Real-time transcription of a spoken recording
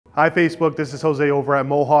Hi Facebook, this is Jose over at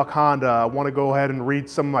Mohawk Honda. I want to go ahead and read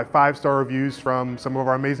some of my 5-star reviews from some of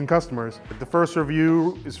our amazing customers. The first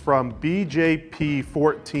review is from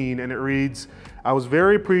BJP14 and it reads, I was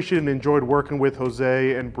very appreciative and enjoyed working with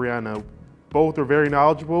Jose and Brianna. Both are very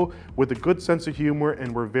knowledgeable with a good sense of humor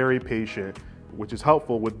and were very patient, which is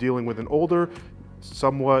helpful with dealing with an older,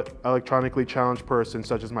 somewhat electronically challenged person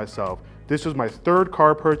such as myself. This was my 3rd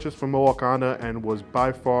car purchase from Mohawk Honda and was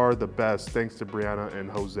by far the best thanks to Brianna and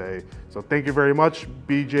Jose. So thank you very much,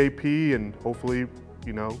 BJP, and hopefully,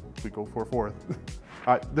 we go for a 4th.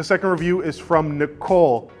 The second review is from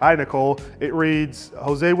Nicole. Hi Nicole. It reads,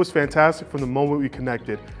 Jose was fantastic from the moment we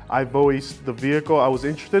connected. I voiced the vehicle I was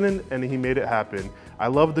interested in and he made it happen. I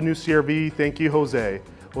love the new CR-V. Thank you, Jose.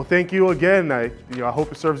 Well, thank you again. I hope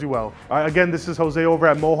it serves you well. Again, this is Jose over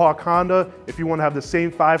at Mohawk Honda. If you want to have the same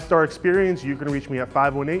 5-star experience, you can reach me at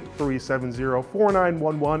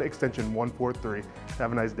 518-370-4911, extension 143.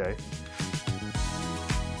 Have a nice day.